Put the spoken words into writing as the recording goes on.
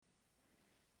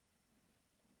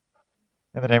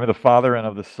In the name of the Father, and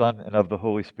of the Son, and of the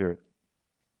Holy Spirit.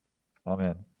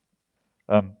 Amen.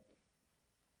 Um,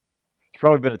 there's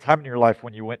probably been a time in your life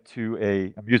when you went to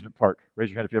a amusement park. Raise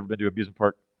your hand if you've ever been to an amusement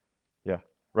park. Yeah,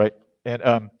 right.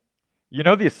 And you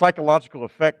know the psychological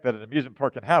effect that an amusement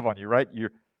park can have on you, right?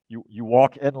 You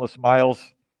walk endless miles.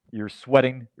 You're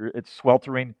sweating. It's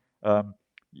sweltering.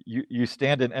 You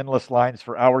stand in endless lines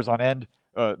for hours on end.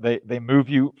 They move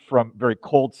you from very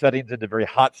cold settings into very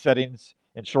hot settings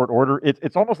in short order.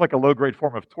 It's almost like a low grade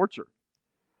form of torture,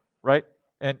 right?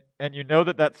 And you know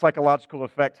that that psychological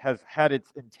effect has had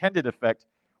its intended effect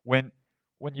when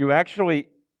when you actually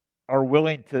are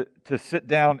willing to sit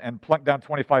down and plunk down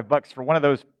 25 bucks for one of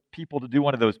those people to do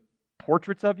one of those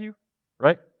portraits of you,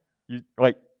 right? You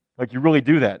like you really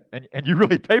do that, and you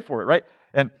really pay for it, right?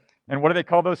 And what do they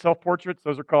call those self-portraits?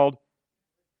 Those are called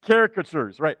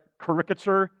caricatures, right?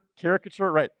 Caricature,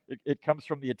 right? It comes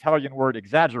from the Italian word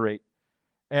exaggerate,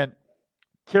 and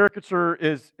caricature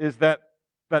is that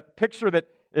picture that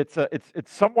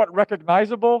it's somewhat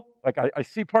recognizable. Like I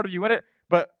see part of you in it,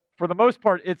 but for the most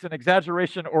part, it's an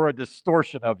exaggeration or a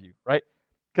distortion of you, right?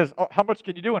 Because how much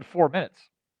can you do in 4 minutes?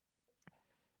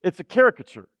 It's a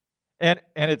caricature, and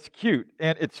it's cute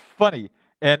and it's funny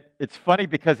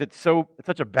because it's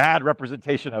such a bad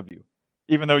representation of you,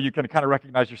 even though you can kind of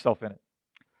recognize yourself in it.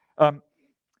 Um,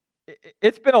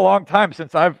 it's been a long time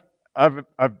since I've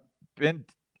been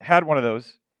had one of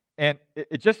those, and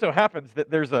it just so happens that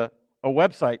there's a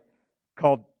website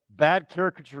called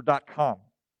badcaricature.com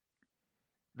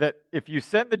that if you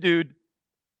send the dude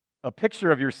a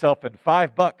picture of yourself and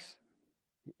 $5,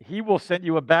 he will send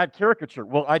you a bad caricature.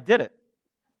 Well, I did it,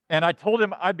 and I told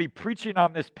him I'd be preaching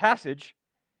on this passage,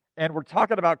 and we're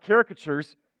talking about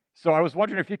caricatures. So I was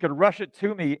wondering if he could rush it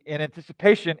to me in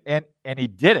anticipation, and he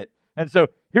did it. And so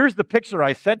here's the picture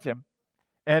I sent him,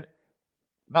 and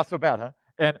not so bad, huh?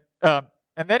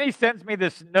 And then he sends me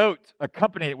this note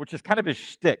accompanying it, which is kind of his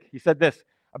shtick. He said this: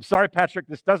 "I'm sorry, Patrick,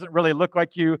 this doesn't really look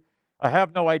like you. I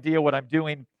have no idea what I'm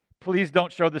doing. Please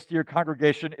don't show this to your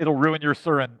congregation. It'll ruin your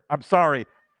sermon. I'm sorry.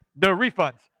 No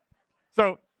refunds."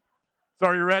 So, so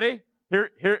are you ready?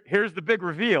 Here's the big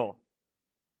reveal,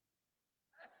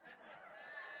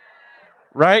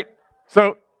 right?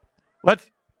 So let's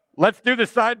let's do the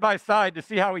side by side to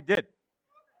see how he did.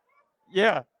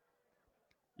 Yeah,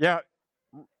 yeah.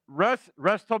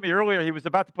 Russ told me earlier he was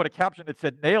about to put a caption that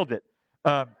said "nailed it,"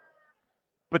 um,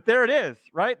 but there it is,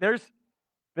 right? There's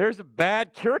a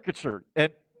bad caricature,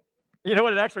 and you know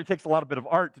what? It actually takes a lot of bit of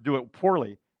art to do it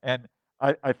poorly, and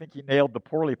I think he nailed the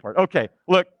poorly part. Okay,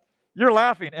 look, you're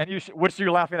laughing, and which are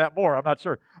you laughing at more? I'm not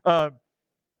sure.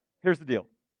 Here's the deal.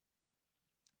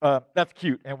 That's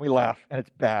cute, and we laugh, and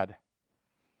it's bad.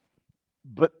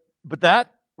 But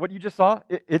that what you just saw,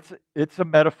 it's a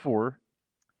metaphor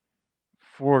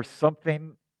for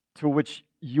something to which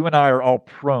you and I are all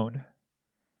prone.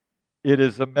 It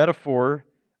is a metaphor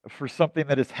for something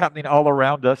that is happening all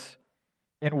around us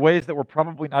in ways that we're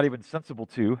probably not even sensible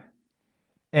to.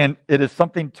 And it is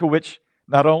something to which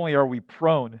not only are we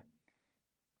prone,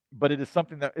 but it is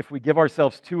something that if we give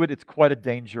ourselves to it, it's quite a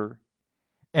danger.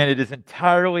 And it is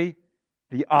entirely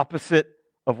the opposite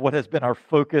of what has been our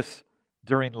focus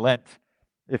during Lent.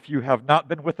 If you have not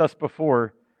been with us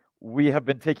before, we have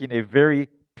been taking a very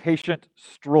patient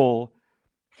stroll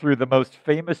through the most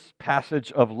famous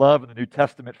passage of love in the New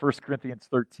Testament, 1 Corinthians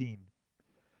 13.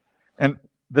 And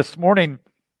this morning,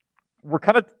 we're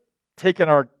kind of taking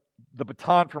the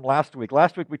baton from last week.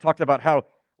 Last week, we talked about how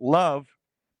love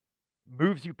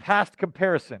moves you past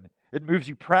comparison. It moves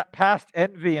you past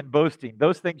envy and boasting,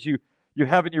 those things you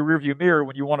have in your rearview mirror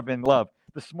when you want to be in love.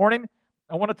 This morning,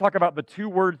 I want to talk about the two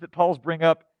words that Paul's bring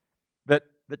up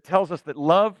that tells us that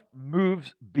love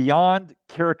moves beyond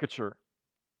caricature.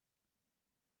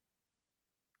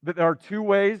 That there are two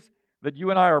ways that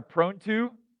you and I are prone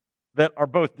to that are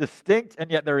both distinct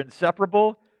and yet they're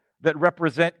inseparable, that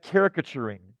represent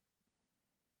caricaturing.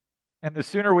 And the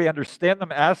sooner we understand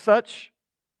them as such,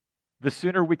 the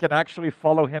sooner we can actually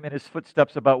follow him in his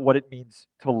footsteps about what it means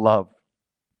to love.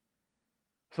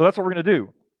 So that's what we're going to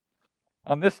do.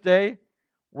 On this day,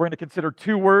 we're going to consider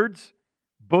two words,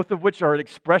 both of which are an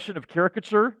expression of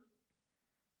caricature.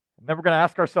 And then we're going to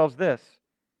ask ourselves this: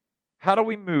 how do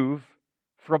we move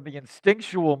from the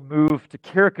instinctual move to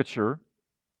caricature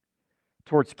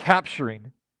towards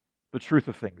capturing the truth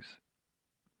of things?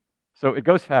 So it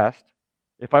goes fast.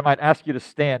 If I might ask you to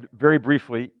stand very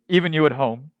briefly, even you at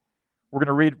home. We're going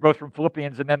to read both from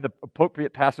Philippians and then the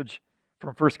appropriate passage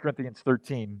from 1 Corinthians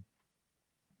 13.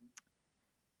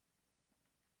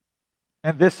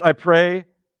 And this I pray,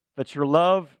 that your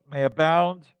love may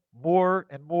abound more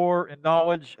and more in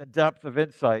knowledge and depth of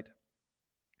insight,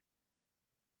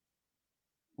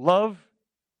 Love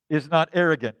is not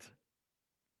arrogant,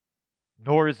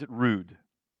 nor is it rude.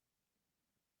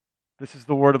 This is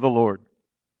the word of the Lord.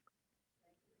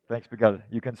 Thanks be God.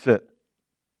 You can sit.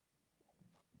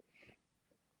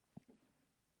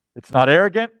 It's not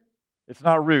arrogant. It's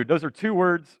not rude. Those are two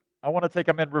words. I want to take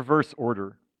them in reverse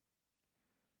order.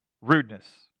 Rudeness.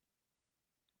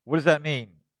 What does that mean?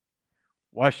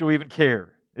 Why should we even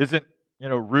care? Isn't,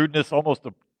 rudeness almost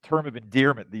a term of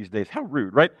endearment these days? How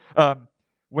rude, right?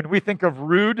 When we think of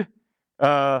rude,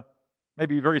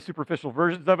 maybe very superficial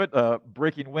versions of it,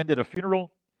 breaking wind at a funeral.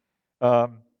 Do I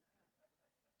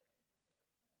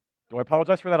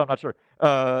apologize for that? I'm not sure.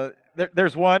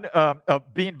 There's one,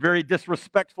 being very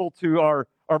disrespectful to our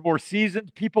more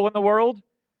seasoned people in the world.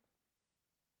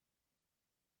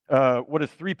 What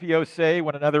does 3PO say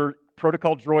when another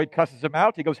protocol droid cusses him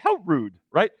out? He goes, "How rude,"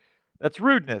 right? That's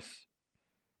rudeness.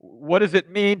 What does it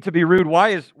mean to be rude? Why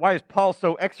is Paul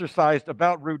so exercised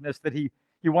about rudeness that he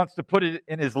wants to put it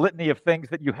in his litany of things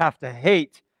that you have to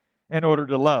hate in order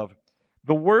to love?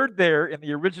 The word there in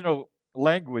the original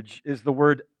language is the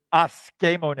word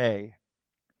askemone.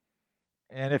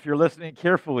 And if you're listening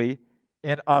carefully,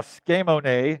 in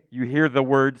askemone, you hear the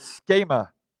word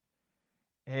schema.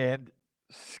 And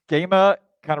schema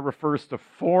kind of refers to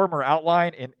form or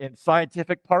outline. In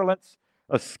scientific parlance,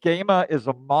 a schema is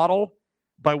a model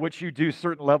by which you do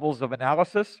certain levels of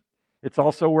analysis. It's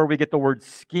also where we get the word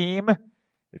scheme.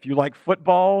 If you like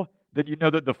football, then you know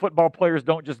that the football players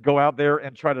don't just go out there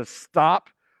and try to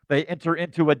stop. They enter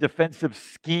into a defensive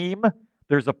scheme.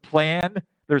 There's a plan,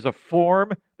 there's a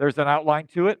form, there's an outline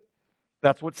to it.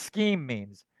 That's what scheme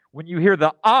means. When you hear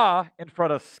the in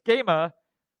front of schema,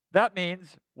 that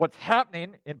means what's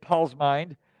happening in Paul's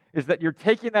mind is that you're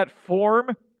taking that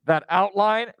form, that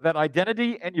outline, that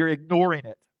identity, and you're ignoring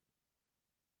it.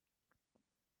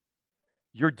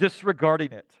 You're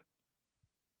disregarding it.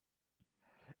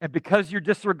 And because you're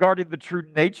disregarding the true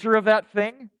nature of that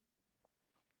thing,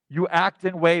 you act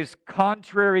in ways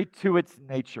contrary to its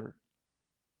nature.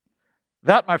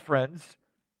 That, my friends,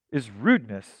 is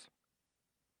rudeness.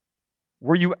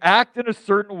 Where you act in a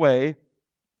certain way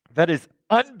that is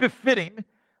unbefitting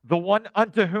the one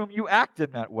unto whom you act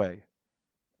in that way.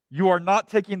 You are not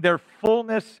taking their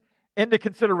fullness into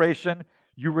consideration.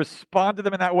 You respond to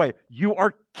them in that way. You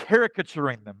are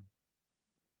caricaturing them.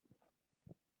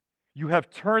 You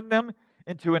have turned them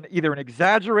into either an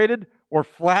exaggerated or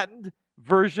flattened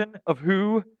version of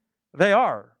who they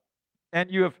are. And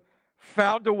you have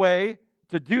found a way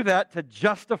to do that to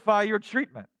justify your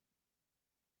treatment.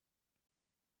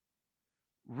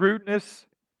 Rudeness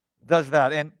does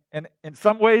that. And in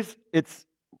some ways, it's,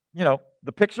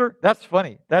 the picture, that's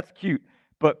funny, that's cute.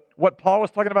 But what Paul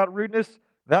was talking about, rudeness,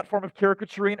 that form of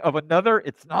caricaturing of another,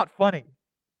 it's not funny.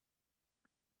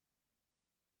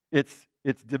 It's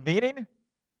demeaning,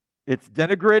 it's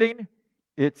denigrating,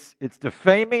 it's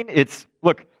defaming.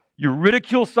 Look, you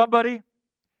ridicule somebody,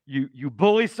 you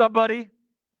bully somebody,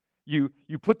 you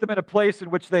put them in a place in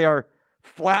which they are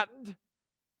flattened,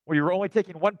 where you're only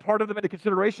taking one part of them into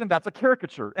consideration. That's a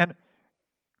caricature. And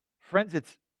friends,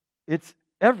 it's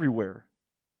everywhere.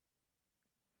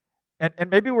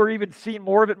 And maybe we're even seeing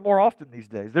more of it more often these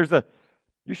days.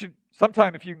 You should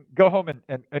sometime, if you go home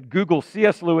and Google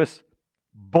C.S. Lewis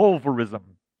Bulverism,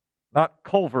 not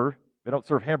Culver, they don't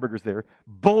serve hamburgers there,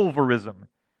 Bulverism.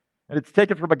 And it's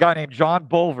taken from a guy named John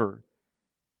Bulver.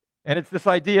 And it's this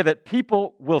idea that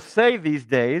people will say these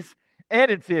days, and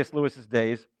in C.S. Lewis's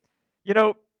days,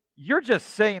 you're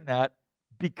just saying that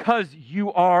because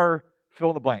you are fill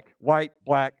in the blank, white,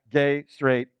 black, gay,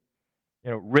 straight,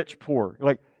 rich, poor.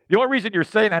 Like, the only reason you're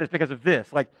saying that is because of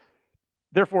this. Like,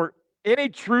 therefore, any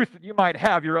truth that you might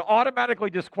have, you're automatically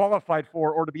disqualified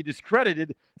for or to be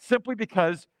discredited simply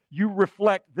because you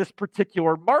reflect this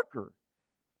particular marker.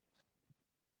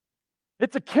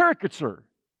 It's a caricature.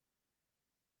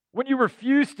 When you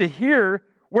refuse to hear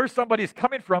where somebody's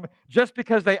coming from just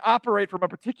because they operate from a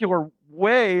particular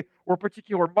way or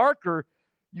particular marker,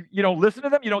 you don't listen to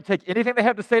them, you don't take anything they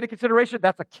have to say into consideration,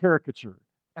 that's a caricature.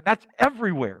 And that's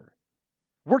everywhere.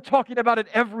 We're talking about it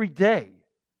every day.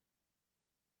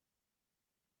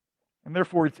 And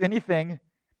therefore, it's anything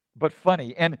but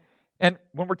funny. And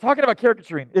when we're talking about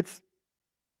caricaturing, it's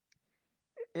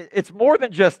more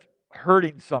than just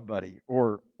hurting somebody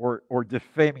or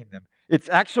defaming them. It's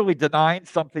actually denying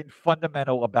something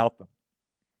fundamental about them.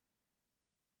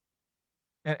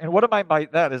 And what I mean by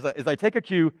that is I take a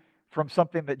cue from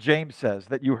something that James says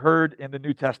that you heard in the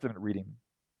New Testament reading.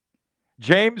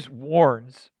 James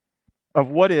warns of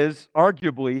what is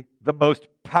arguably the most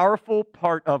powerful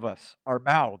part of us, our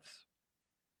mouths.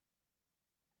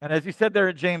 And as he said there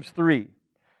in James 3,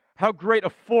 How great a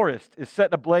forest is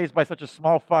set ablaze by such a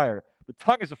small fire. The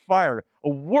tongue is a fire, a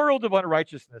world of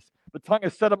unrighteousness. The tongue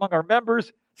is set among our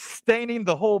members, staining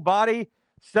the whole body,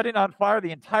 setting on fire the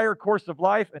entire course of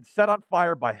life, and set on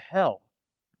fire by hell.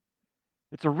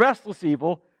 It's a restless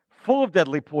evil, full of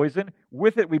deadly poison.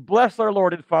 With it we bless our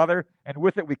Lord and Father, and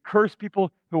with it we curse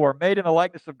people who are made in the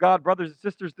likeness of God. Brothers and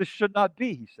sisters, this should not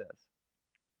be, he says.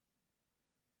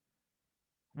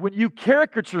 When you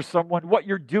caricature someone, what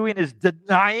you're doing is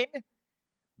denying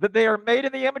that they are made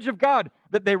in the image of God,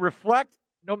 that they reflect,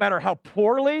 no matter how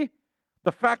poorly,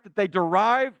 the fact that they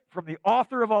derive from the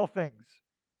author of all things.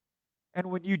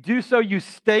 And when you do so, you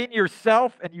stain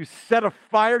yourself and you set a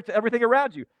fire to everything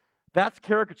around you. That's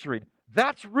caricaturing.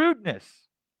 That's rudeness.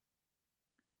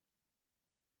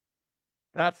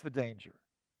 That's the danger.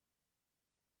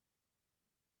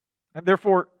 And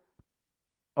therefore,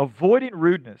 avoiding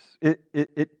rudeness,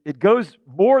 it goes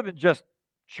more than just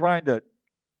trying to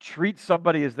treat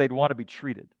somebody as they'd want to be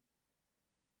treated.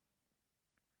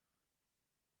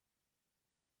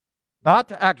 Not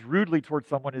to act rudely towards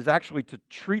someone is actually to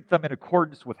treat them in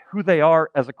accordance with who they are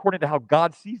as according to how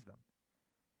God sees them.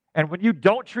 And when you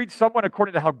don't treat someone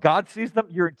according to how God sees them,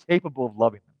 you're incapable of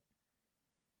loving them.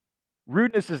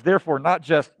 Rudeness is therefore not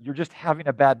just, you're just having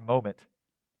a bad moment.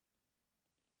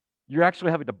 You're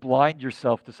actually having to blind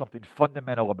yourself to something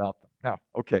fundamental about them. Now,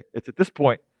 okay, it's at this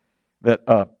point that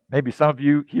maybe some of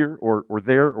you here or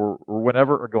there or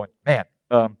whenever are going, man,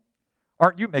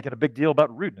 aren't you making a big deal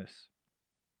about rudeness?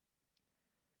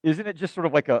 Isn't it just sort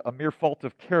of like a mere fault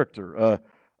of character,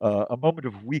 a moment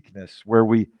of weakness where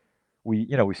we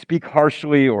speak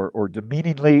harshly or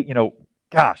demeaningly?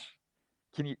 Gosh,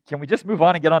 can we just move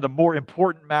on and get on to more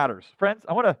important matters? Friends,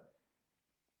 I want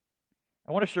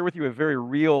to share with you a very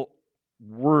real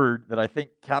word that I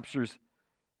think captures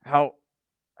how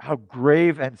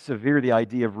grave and severe the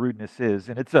idea of rudeness is.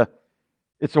 And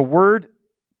it's a word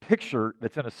picture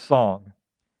that's in a song.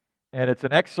 And it's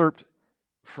an excerpt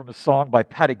from a song by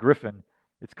Patty Griffin.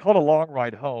 It's called A Long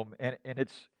Ride Home. And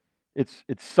it's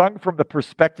sung from the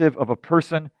perspective of a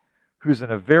person who's in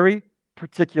a very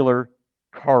particular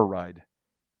car ride.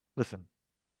 Listen.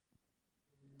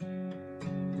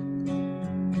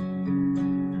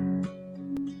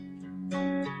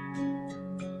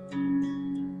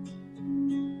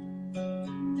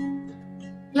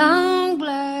 Long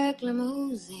black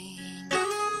limousine,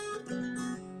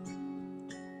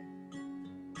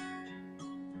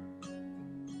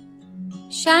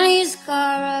 shiniest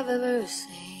car I've ever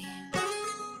seen.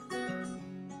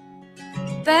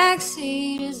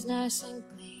 Backseat is nice and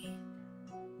clean.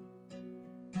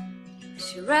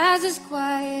 She rides as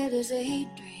quiet as a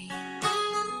dream.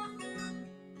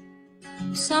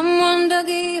 Someone dug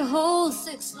a hole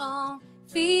 6 long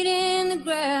feet in the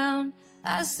ground.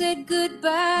 I said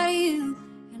goodbye to you,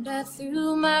 and I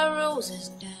threw my roses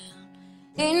down.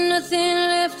 Ain't nothing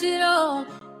left at all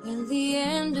in the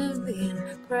end of being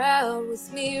proud,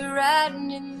 with me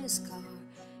riding in this car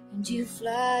and you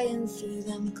flying through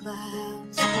them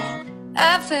clouds.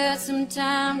 I've had some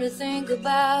time to think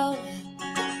about it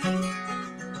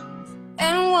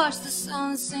and watch the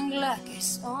sun sing like a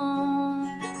song.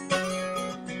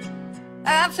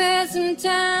 I've had some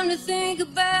time to think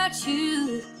about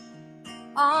you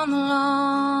on the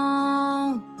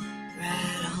long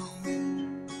ride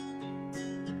home.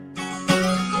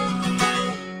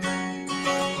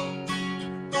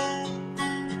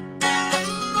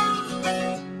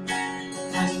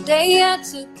 One day I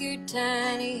took your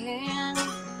tiny hand,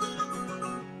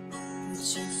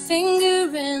 put your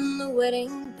finger in the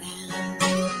wedding band.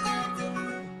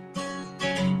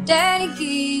 Daddy gave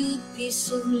you a piece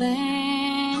of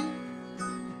land.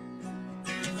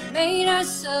 Made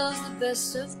ourselves the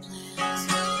best of plans.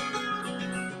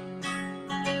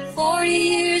 40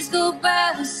 years go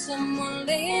by with someone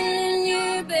laying in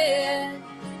your bed.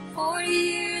 40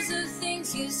 years of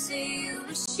things you say you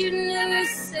wish you'd never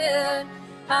said.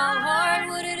 How hard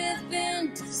would it have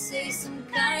been to say some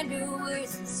kinder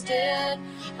words instead?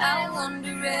 I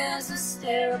wonder as I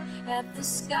stare up at the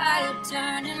sky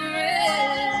turning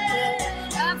red.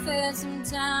 I've had some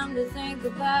time to think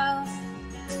about,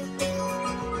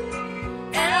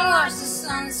 and I watch the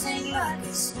sun sing like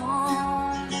a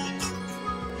song.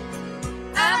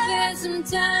 I've had some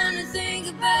time to think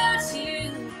about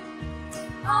you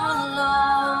all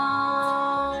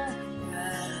along.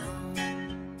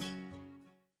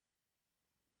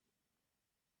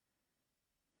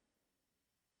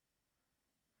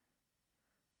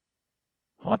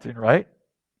 Haunting, right?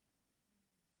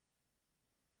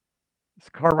 This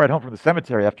car ride home from the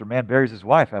cemetery after a man buries his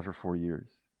wife after 4 years.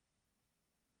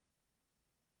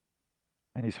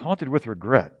 And he's haunted with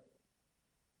regret.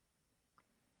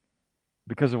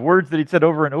 because of words that he'd said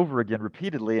over and over again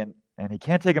repeatedly, and he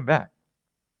can't take them back.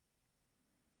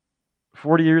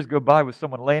 40 years go by with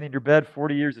someone laying in your bed,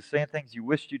 40 years of saying things you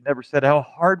wished you'd never said. How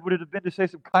hard would it have been to say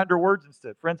some kinder words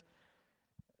instead? Friends,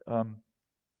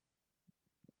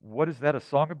 what is that a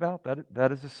song about?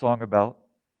 That is a song about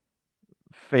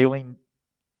failing,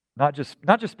 not just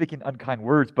speaking unkind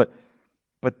words, but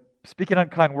speaking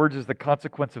unkind words is the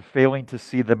consequence of failing to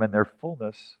see them in their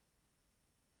fullness.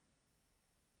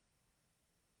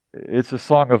 It's a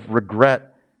song of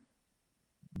regret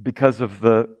because of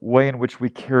the way in which we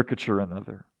caricature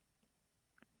another.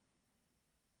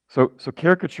 So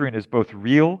caricaturing is both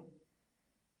real,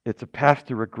 it's a path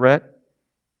to regret,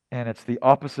 and it's the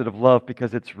opposite of love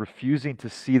because it's refusing to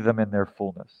see them in their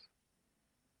fullness.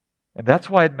 And that's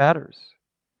why it matters.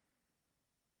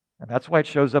 And that's why it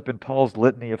shows up in Paul's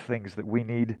litany of things that we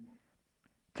need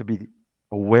to be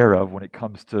aware of when it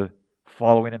comes to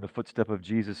following in the footstep of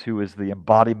Jesus, who is the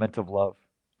embodiment of love.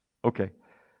 Okay,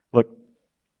 look,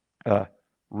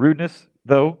 rudeness,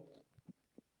 though,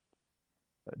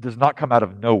 does not come out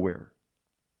of nowhere.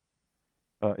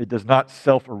 It does not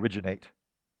self-originate.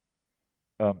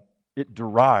 It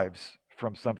derives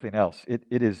from something else. It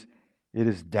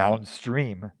is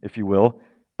downstream, if you will,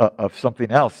 of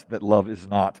something else that love is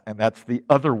not. And that's the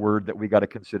other word that we got to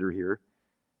consider here.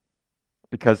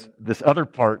 Because this other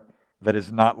part that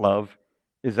is not love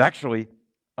is actually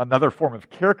another form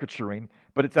of caricaturing,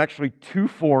 but it's actually two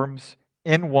forms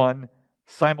in one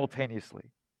simultaneously.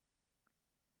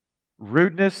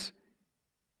 Rudeness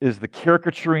is the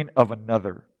caricaturing of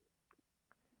another.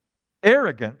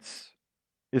 Arrogance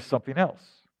is something else.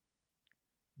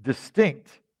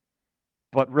 Distinct,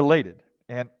 but related.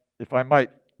 And if I might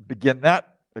begin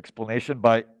that explanation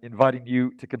by inviting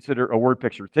you to consider a word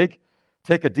picture. Take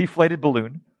a deflated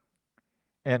balloon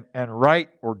and write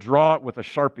or draw with a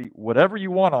Sharpie whatever you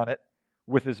want on it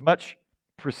with as much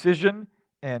precision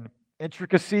and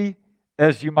intricacy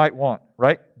as you might want,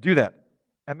 right? Do that.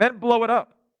 And then blow it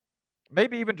up.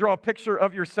 Maybe even draw a picture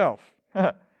of yourself.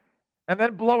 And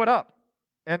then blow it up.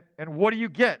 And what do you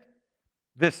get?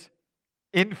 This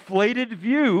inflated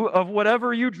view of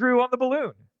whatever you drew on the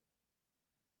balloon.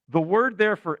 The word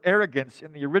there for arrogance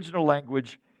in the original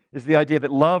language is the idea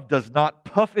that love does not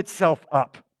puff itself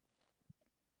up.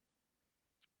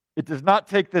 It does not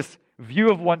take this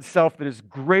view of oneself that is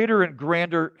greater and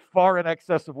grander, far in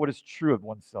excess of what is true of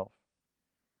oneself.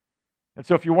 And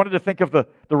so if you wanted to think of the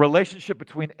relationship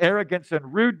between arrogance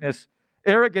and rudeness,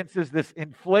 arrogance is this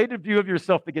inflated view of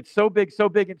yourself that gets so big,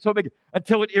 and so big,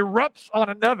 until it erupts on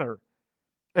another.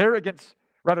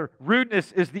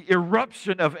 Rudeness is the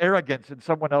eruption of arrogance in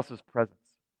someone else's presence.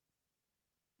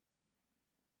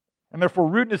 And therefore,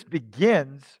 rudeness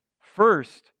begins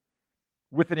first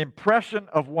with an impression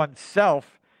of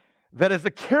oneself that is a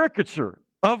caricature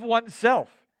of oneself,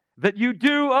 that you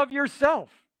do of yourself.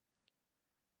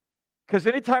 Because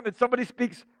anytime that somebody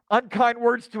speaks unkind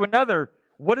words to another,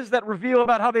 what does that reveal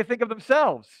about how they think of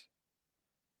themselves?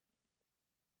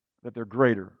 That they're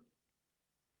greater.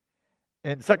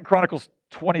 In 2 Chronicles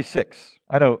 26,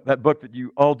 I know that book that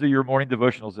you all do your morning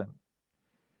devotionals in,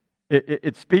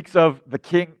 it speaks of the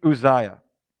king Uzziah.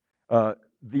 The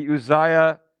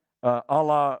Uzziah,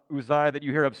 Allah Uzziah that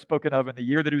you hear of spoken of in the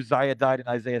year that Uzziah died in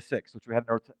Isaiah 6, which we had in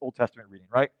our Old Testament reading,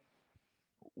 right?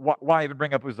 Why even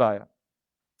bring up Uzziah?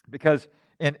 Because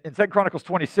in 2 Chronicles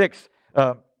 26,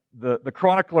 the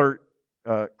chronicler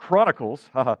chronicles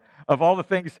of all the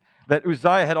things that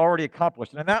Uzziah had already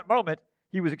accomplished. And in that moment,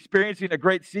 he was experiencing a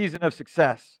great season of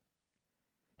success.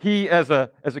 He, as a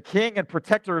king and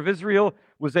protector of Israel,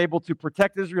 was able to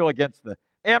protect Israel against the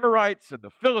Amorites and the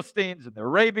Philistines and the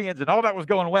Arabians, and all that was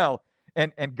going well.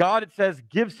 And God, it says,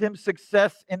 gives him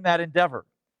success in that endeavor.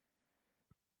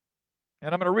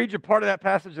 And I'm going to read you part of that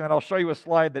passage, and then I'll show you a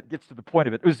slide that gets to the point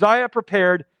of it. Uzziah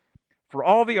prepared for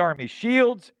all the army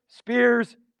shields,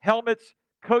 spears, helmets,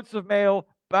 coats of mail,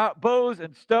 bows,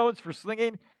 and stones for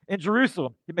slinging in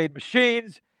Jerusalem. He made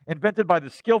machines invented by the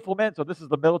skillful men. So this is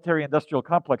the military-industrial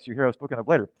complex you hear I've spoken of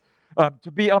later.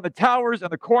 To be on the towers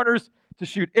and the corners, to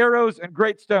shoot arrows and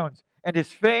great stones. And his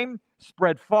fame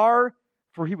spread far,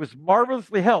 for he was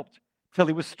marvelously helped till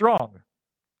he was strong.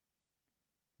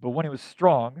 But when he was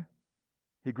strong,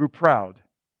 he grew proud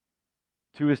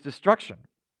to his destruction,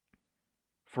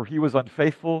 for he was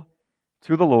unfaithful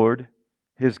to the Lord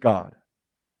his God.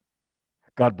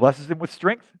 God blesses him with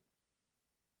strength.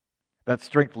 That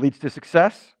strength leads to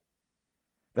success.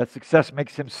 That success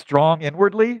makes him strong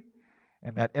inwardly,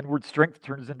 and that inward strength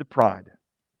turns into pride.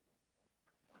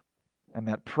 And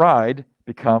that pride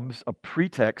becomes a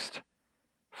pretext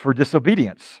for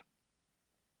disobedience.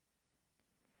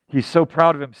 He's so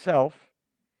proud of himself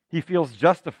he feels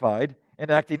justified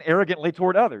in acting arrogantly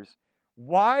toward others.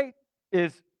 Why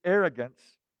is arrogance,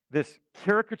 this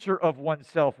caricature of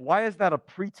oneself, why is that a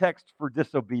pretext for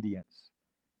disobedience?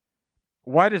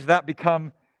 Why does that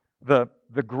become the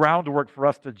groundwork for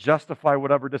us to justify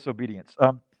whatever disobedience?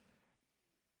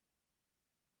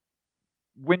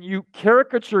 When you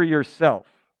caricature yourself,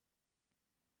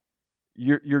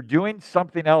 you're doing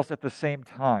something else at the same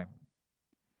time.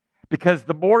 Because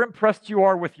the more impressed you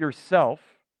are with yourself,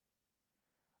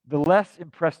 the less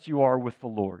impressed you are with the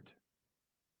Lord.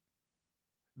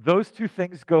 Those two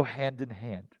things go hand in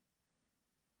hand.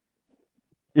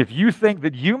 If you think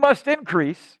that you must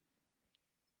increase,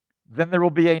 then there will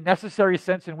be a necessary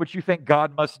sense in which you think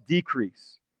God must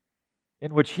decrease,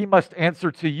 in which he must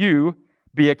answer to you,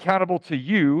 be accountable to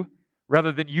you,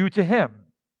 rather than you to him.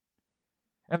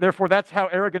 And therefore, that's how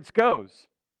arrogance goes.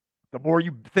 The more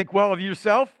you think well of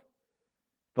yourself,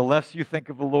 the less you think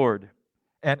of the Lord.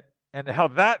 And how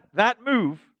that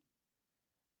move,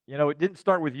 it didn't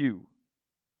start with you.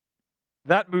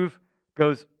 That move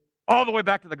goes all the way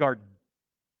back to the garden.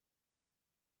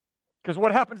 Because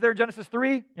what happens there in Genesis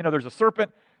 3? There's a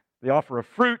serpent. They offer a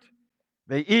fruit.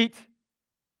 They eat.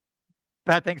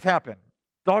 Bad things happen.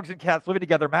 Dogs and cats living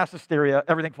together, mass hysteria,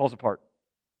 everything falls apart.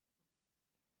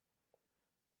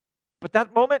 But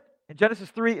that moment in Genesis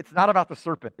 3, it's not about the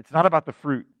serpent. It's not about the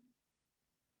fruit.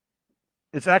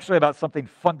 It's actually about something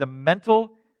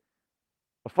fundamental,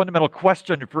 a fundamental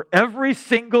question for every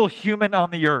single human on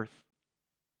the earth,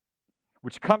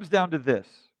 which comes down to this.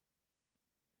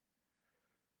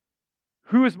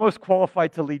 Who is most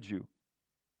qualified to lead you?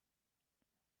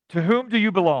 To whom do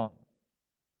you belong?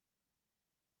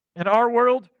 In our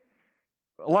world,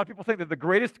 a lot of people think that the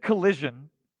greatest collision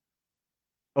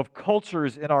of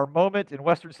cultures in our moment in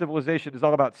Western civilization is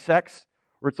all about sex,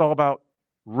 or it's all about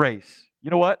race. You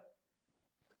know what?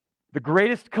 The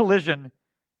greatest collision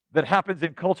that happens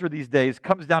in culture these days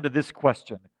comes down to this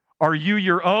question. Are you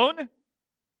your own,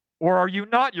 or are you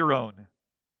not your own?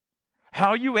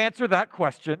 How you answer that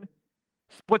question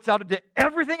splits out into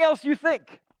everything else you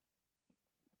think.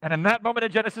 And in that moment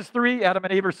in Genesis 3, Adam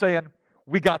and Eve are saying,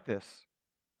 we got this.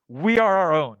 We are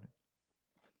our own.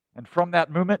 And from that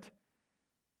moment,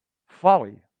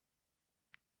 folly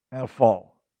and a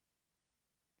fall.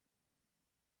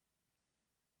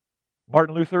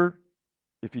 Martin Luther,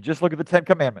 if you just look at the 10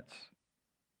 Commandments,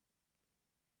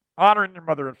 honoring your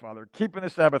mother and father, keeping the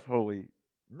Sabbath holy,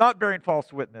 not bearing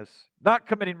false witness, not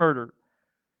committing murder,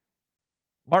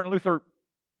 Martin Luther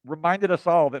reminded us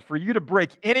all that for you to break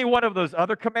any one of those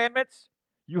other commandments,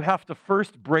 you have to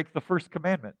first break the first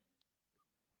commandment.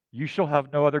 You shall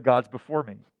have no other gods before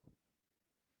me.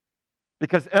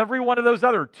 Because every one of those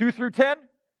other 2 through 10,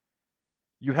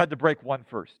 you had to break one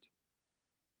first.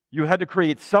 You had to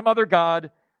create some other God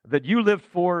that you lived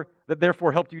for, that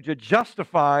therefore helped you to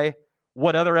justify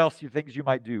what other things you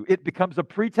might do. It becomes a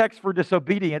pretext for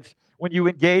disobedience when you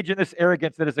engage in this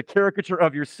arrogance that is a caricature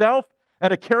of yourself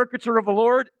and a caricature of the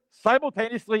Lord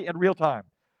simultaneously in real time.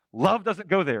 Love doesn't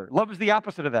go there. Love is the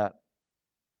opposite of that.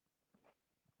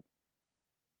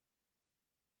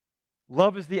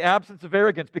 Love is the absence of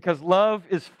arrogance because love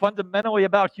is fundamentally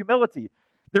about humility.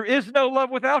 There is no love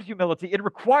without humility. It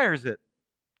requires it.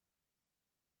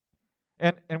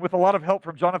 And with a lot of help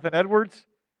from Jonathan Edwards,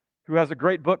 who has a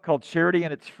great book called Charity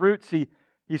and Its Fruits,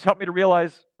 he's helped me to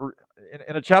realize,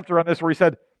 in a chapter on this where he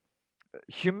said,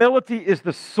 humility is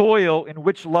the soil in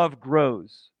which love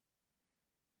grows.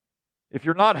 If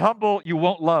you're not humble, you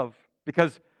won't love,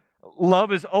 because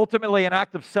love is ultimately an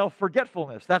act of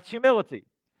self-forgetfulness. That's humility.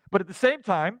 But at the same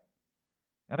time,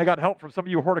 and I got help from some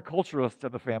of you horticulturalists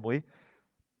in the family,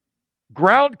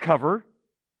 ground cover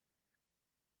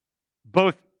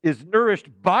both is nourished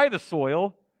by the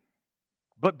soil,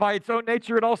 but by its own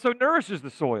nature, it also nourishes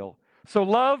the soil. So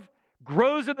love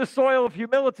grows in the soil of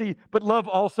humility, but love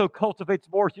also cultivates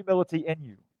more humility in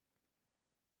you.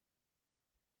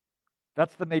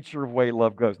 That's the nature of the way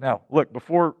love goes. Now, look,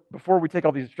 before we take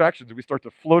all these distractions and we start to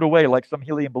float away like some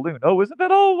helium balloon, oh, isn't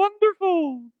that all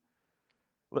wonderful?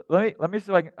 Let me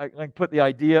see if I can put the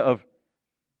idea of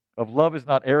love is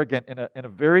not arrogant in a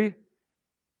very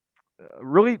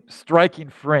really striking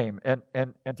frame.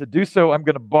 And to do so, I'm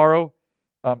going to borrow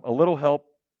a little help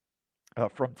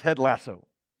from Ted Lasso,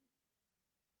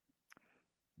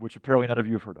 which apparently none of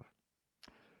you have heard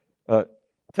of.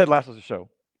 Ted Lasso's a show.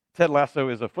 Ted Lasso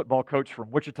is a football coach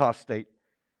from Wichita State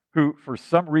who, for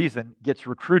some reason, gets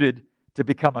recruited to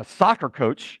become a soccer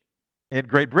coach in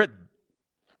Great Britain.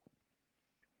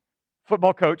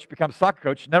 Football coach becomes soccer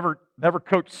coach, never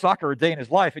coached soccer a day in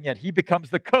his life, and yet he becomes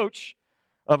the coach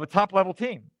of a top-level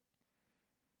team.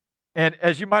 And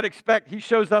as you might expect, he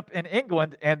shows up in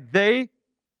England and they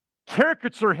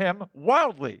caricature him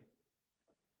wildly.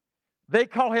 They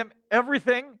call him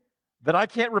everything that I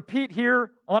can't repeat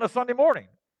here on a Sunday morning.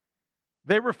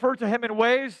 They refer to him in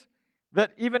ways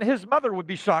that even his mother would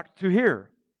be shocked to hear.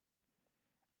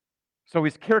 So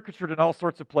he's caricatured in all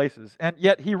sorts of places, and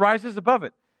yet he rises above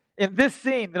it. In this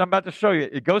scene that I'm about to show you,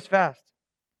 it goes fast.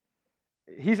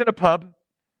 He's in a pub,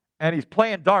 and he's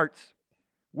playing darts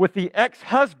with the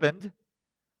ex-husband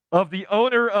of the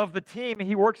owner of the team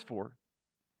he works for.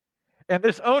 And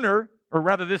this owner, or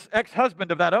rather this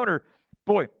ex-husband of that owner,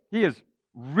 boy, he has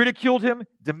ridiculed him,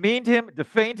 demeaned him,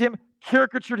 defamed him,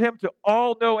 caricatured him to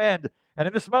all no end. And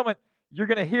in this moment, you're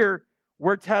going to hear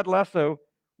where Ted Lasso,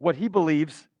 what he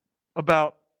believes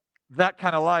about that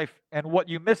kind of life and what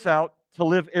you miss out to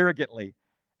live arrogantly,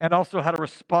 and also how to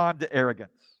respond to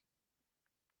arrogance.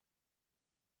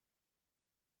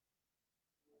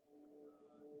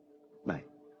 Mate,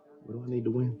 what do I need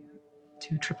to win?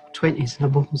 2 triple 20s and a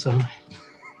bullseye.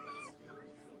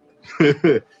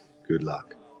 Good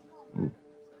luck. You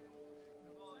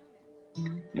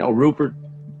know, Rupert,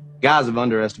 guys have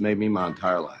underestimated me my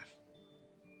entire life.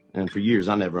 And for years,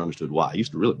 I never understood why. It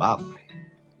used to really bother me.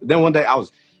 But then one day, I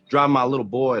was driving my little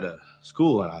boy to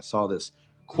school, and I saw this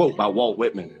quote by Walt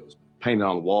Whitman. It was painted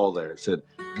on the wall there. It said,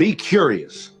 "Be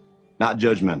curious, not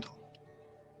judgmental."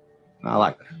 And I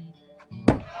like that.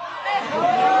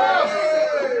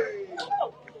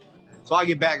 So I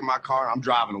get back in my car, and I'm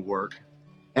driving to work,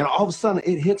 and all of a sudden,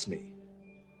 it hits me.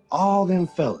 All them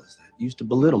fellas that used to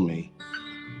belittle me,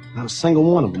 not a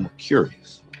single one of them were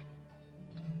curious.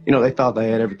 You know, they thought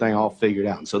they had everything all figured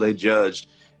out, and so they judged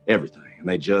everything, and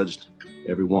they judged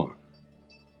everyone.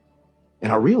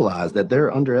 And I realized that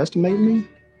they're underestimating me.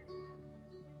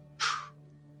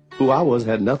 Who I was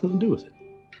had nothing to do with it.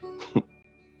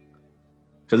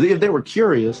 Because if they were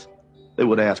curious, they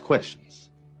would ask questions.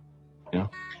 You know?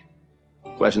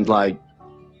 Questions like,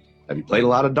 have you played a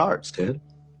lot of darts, Ted?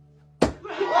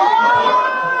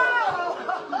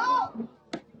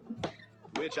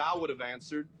 Which I would have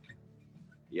answered,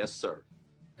 yes, sir.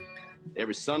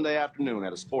 Every Sunday afternoon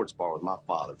at a sports bar with my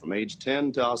father from age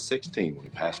 10 till I was 16 when he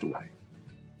passed away.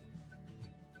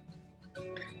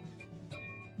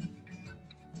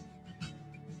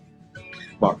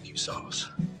 Barbecue sauce.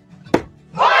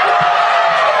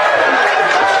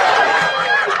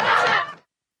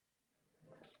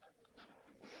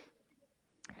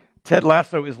 Ted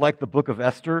Lasso is like the book of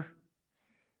Esther.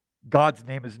 God's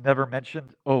name is never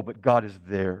mentioned. Oh, but God is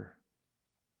there.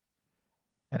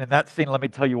 And in that scene, let me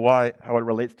tell you how it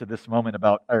relates to this moment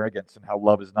about arrogance and how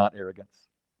love is not arrogance.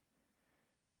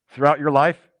 Throughout your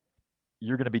life,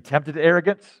 you're going to be tempted to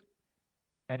arrogance,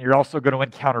 and you're also going to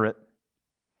encounter it.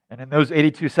 And in those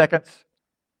 82 seconds,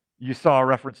 you saw a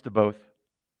reference to both.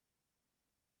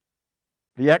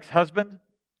 The ex-husband,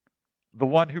 the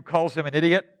one who calls him an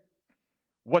idiot,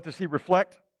 what does he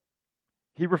reflect?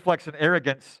 He reflects an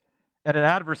arrogance and an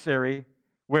adversary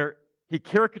where he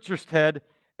caricatures Ted,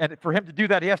 and for him to do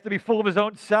that, he has to be full of his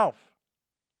own self.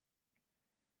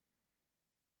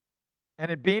 And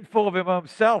in being full of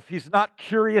himself, he's not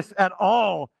curious at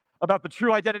all about the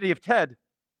true identity of Ted.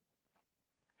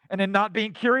 And in not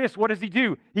being curious, what does he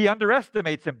do? He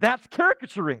underestimates him. That's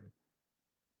caricaturing.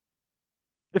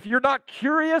 If you're not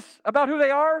curious about who they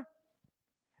are,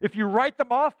 if you write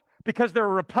them off because they're a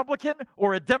Republican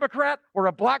or a Democrat or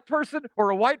a black person or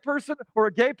a white person or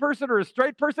a gay person or a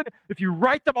straight person, if you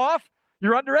write them off,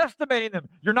 you're underestimating them.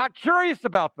 You're not curious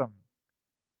about them.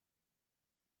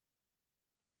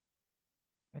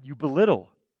 And you belittle.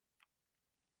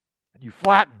 And you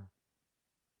flatten.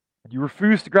 And you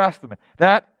refuse to grasp them.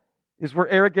 That is where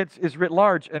arrogance is writ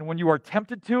large. And when you are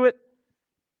tempted to it,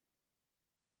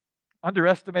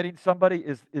 underestimating somebody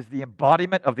is the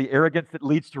embodiment of the arrogance that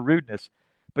leads to rudeness.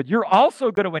 But you're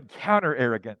also going to encounter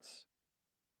arrogance.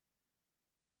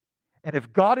 And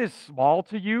if God is small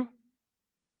to you,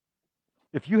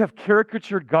 if you have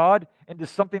caricatured God into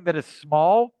something that is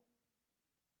small,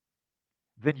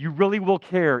 then you really will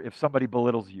care if somebody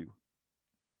belittles you.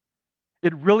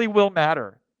 It really will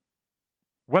matter.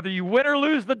 Whether you win or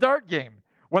lose the dart game,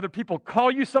 whether people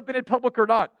call you something in public or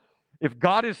not, if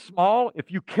God is small, if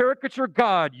you caricature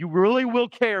God, you really will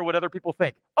care what other people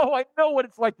think. Oh, I know what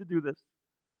it's like to do this.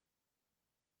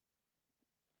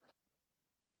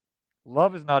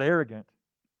 Love is not arrogant.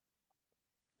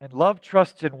 And love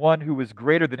trusts in one who is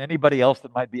greater than anybody else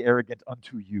that might be arrogant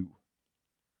unto you.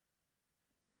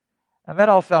 And that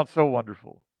all sounds so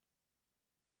wonderful.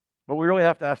 But we really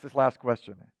have to ask this last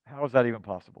question. How is that even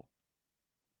possible?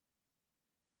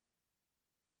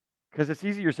 Because it's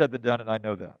easier said than done, and I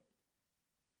know that.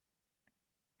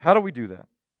 How do we do that?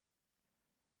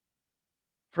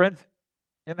 Friends,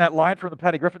 in that line from the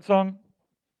Patty Griffin song,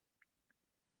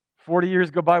 40 years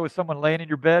go by with someone laying in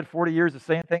your bed, 40 years of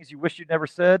saying things you wish you'd never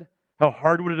said. How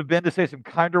hard would it have been to say some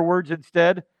kinder words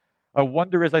instead? I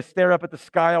wonder as I stare up at the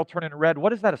sky, I'll turn in red.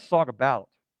 What is that a song about?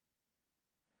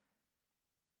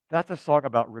 That's a song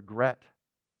about regret.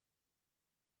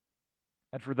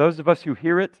 And for those of us who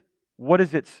hear it, what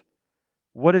is its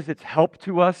help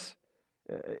to us?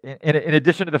 In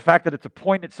addition to the fact that it's a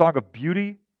poignant song of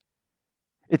beauty,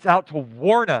 it's out to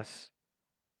warn us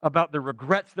about the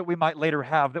regrets that we might later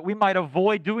have, that we might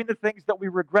avoid doing the things that we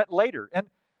regret later. And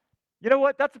you know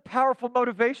what? That's a powerful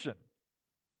motivation.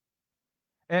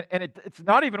 And it's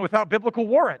not even without biblical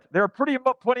warrant. There are plenty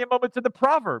of moments in the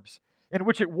Proverbs in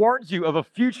which it warns you of a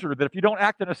future that if you don't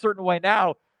act in a certain way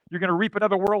now, you're going to reap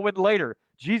another whirlwind later.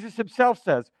 Jesus himself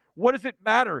says, what does it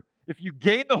matter if you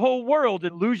gain the whole world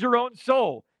and lose your own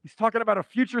soul? He's talking about a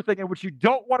future thing in which you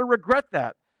don't want to regret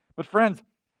that. But friends,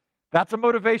 that's a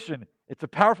motivation. It's a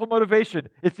powerful motivation.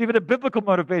 It's even a biblical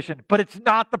motivation, but it's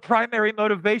not the primary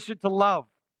motivation to love.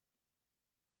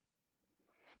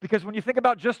 Because when you think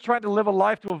about just trying to live a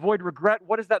life to avoid regret,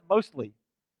 what is that mostly?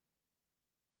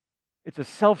 It's a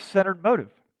self-centered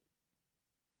motive.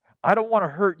 I don't want to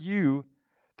hurt you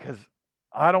because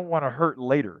I don't want to hurt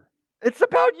later. It's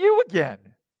about you again.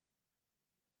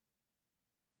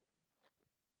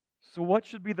 So what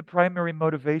should be the primary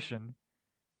motivation?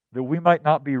 That we might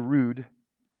not be rude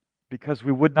because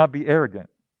we would not be arrogant.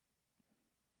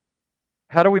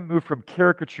 How do we move from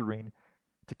caricaturing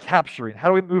to capturing? How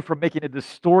do we move from making a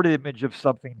distorted image of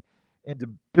something into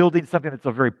building something that's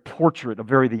a very portrait,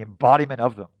 the embodiment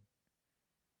of them?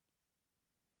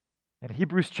 In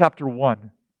Hebrews chapter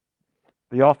 1,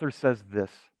 the author says this.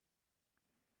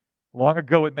 Long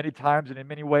ago, at many times and in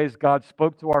many ways, God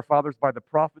spoke to our fathers by the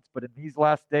prophets, but in these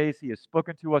last days, he has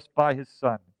spoken to us by his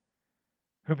Son,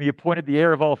 whom he appointed the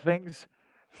heir of all things,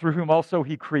 through whom also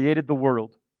he created the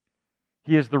world.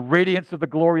 He is the radiance of the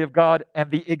glory of God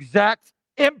and the exact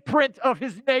imprint of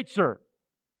his nature.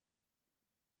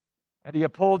 And he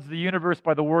upholds the universe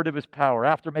by the word of his power.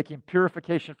 After making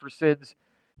purification for sins,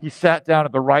 he sat down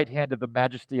at the right hand of the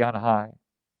Majesty on high.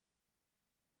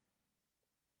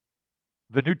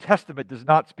 The New Testament does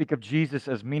not speak of Jesus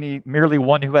as merely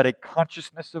one who had a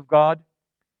consciousness of God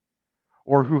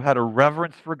or who had a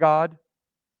reverence for God.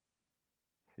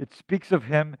 It speaks of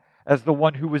him as the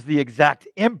one who was the exact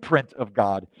imprint of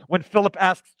God. When Philip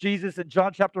asks Jesus in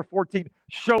John chapter 14,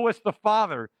 show us the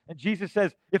Father. And Jesus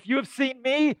says, if you have seen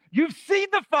me, you've seen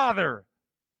the Father.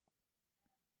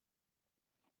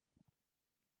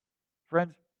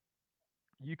 Friends,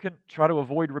 you can try to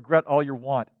avoid regret all you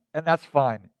want, and that's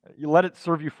fine. You let it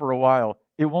serve you for a while.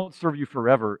 It won't serve you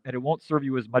forever, and it won't serve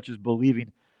you as much as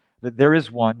believing that there is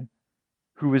one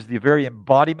who is the very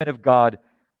embodiment of God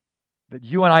that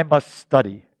you and I must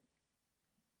study.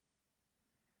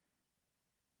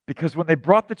 Because when they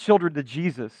brought the children to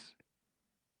Jesus,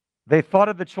 they thought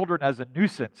of the children as a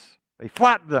nuisance. They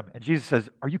flattened them. And Jesus says,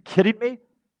 are you kidding me?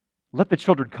 Let the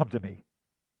children come to me.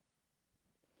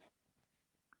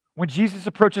 When Jesus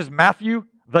approaches Matthew,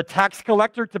 the tax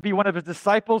collector, to be one of his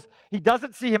disciples, he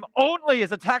doesn't see him only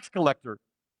as a tax collector.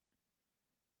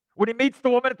 When he meets the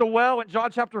woman at the well in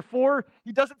John chapter 4,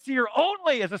 he doesn't see her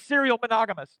only as a serial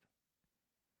monogamist.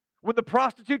 When the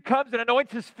prostitute comes and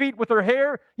anoints his feet with her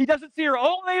hair, he doesn't see her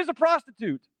only as a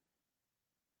prostitute.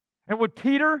 And when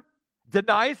Peter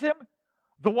denies him,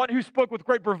 the one who spoke with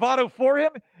great bravado for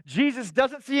him, Jesus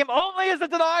doesn't see him only as a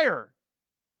denier.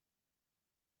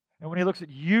 And when he looks at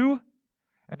you,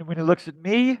 and when he looks at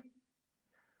me,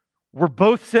 we're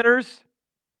both sinners,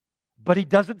 but he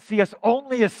doesn't see us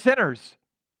only as sinners.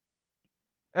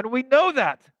 And we know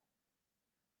that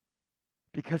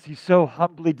because he so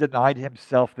humbly denied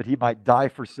himself that he might die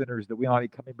for sinners, that we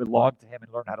might come and belong to him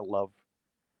and learn how to love.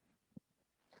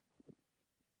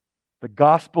 The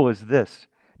gospel is this: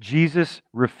 Jesus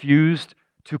refused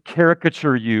to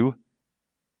caricature you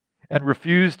and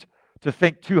refused to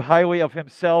think too highly of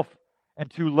himself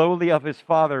and too lowly of his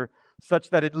Father, such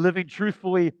that in living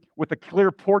truthfully with a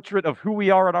clear portrait of who we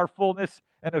are in our fullness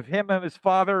and of him and his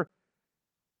Father,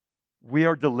 we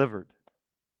are delivered.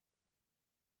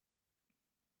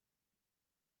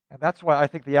 And that's why I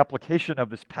think the application of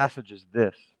this passage is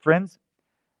this. Friends,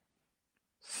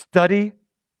 study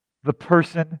the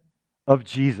person of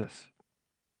Jesus.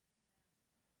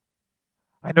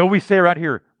 I know we say around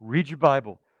here, read your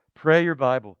Bible, pray your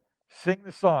Bible, sing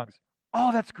the songs.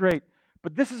 Oh, that's great.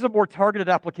 But this is a more targeted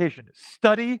application.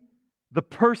 Study the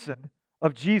person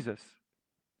of Jesus.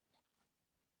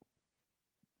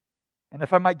 And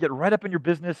if I might get right up in your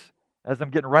business, as I'm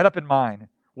getting right up in mine,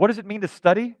 What does it mean to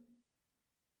study?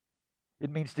 It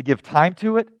means to give time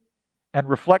to it and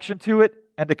reflection to it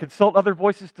and to consult other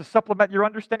voices to supplement your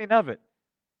understanding of it.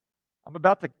 I'm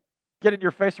about to get in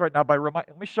your face right now by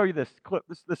let me show you this clip,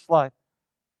 this slide.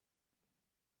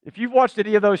 If you've watched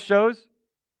any of those shows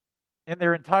in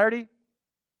their entirety,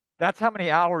 that's how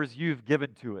many hours you've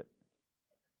given to it.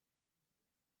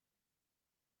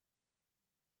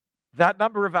 That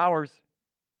number of hours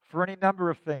for any number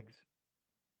of things.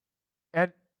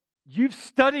 And you've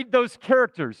studied those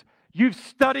characters. You've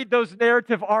studied those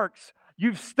narrative arcs.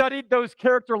 You've studied those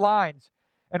character lines.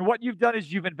 And what you've done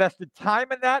is you've invested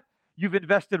time in that, you've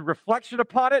invested reflection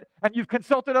upon it, and you've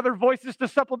consulted other voices to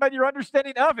supplement your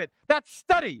understanding of it. That's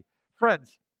study,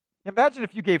 friends. Imagine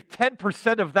if you gave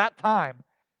 10% of that time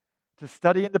to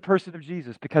studying the person of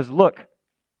Jesus. Because look,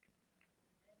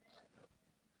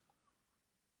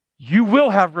 you will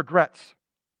have regrets.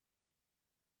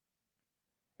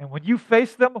 And when you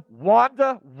face them,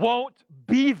 Wanda won't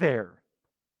be there.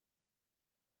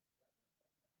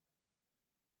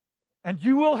 And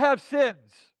you will have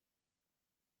sins.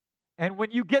 And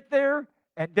when you get there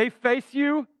and they face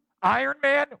you, Iron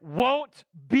Man won't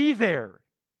be there.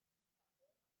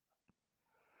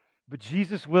 But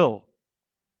Jesus will.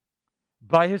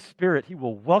 By his Spirit, he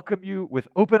will welcome you with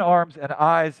open arms and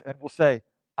eyes and will say,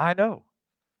 I know.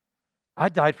 I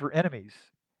died for enemies,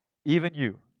 even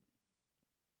you.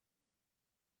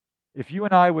 If you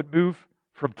and I would move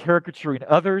from caricaturing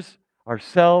others,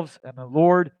 ourselves, and the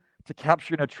Lord to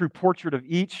capturing a true portrait of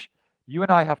each, you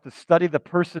and I have to study the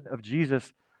person of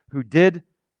Jesus who did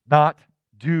not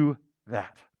do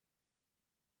that.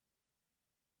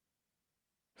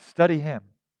 Study him,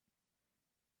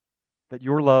 that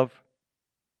your love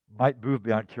might move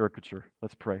beyond caricature.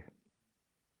 Let's pray.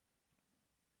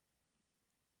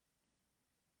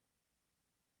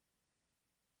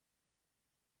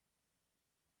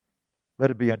 Let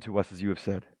it be unto us as you have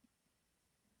said.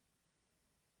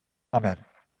 Amen.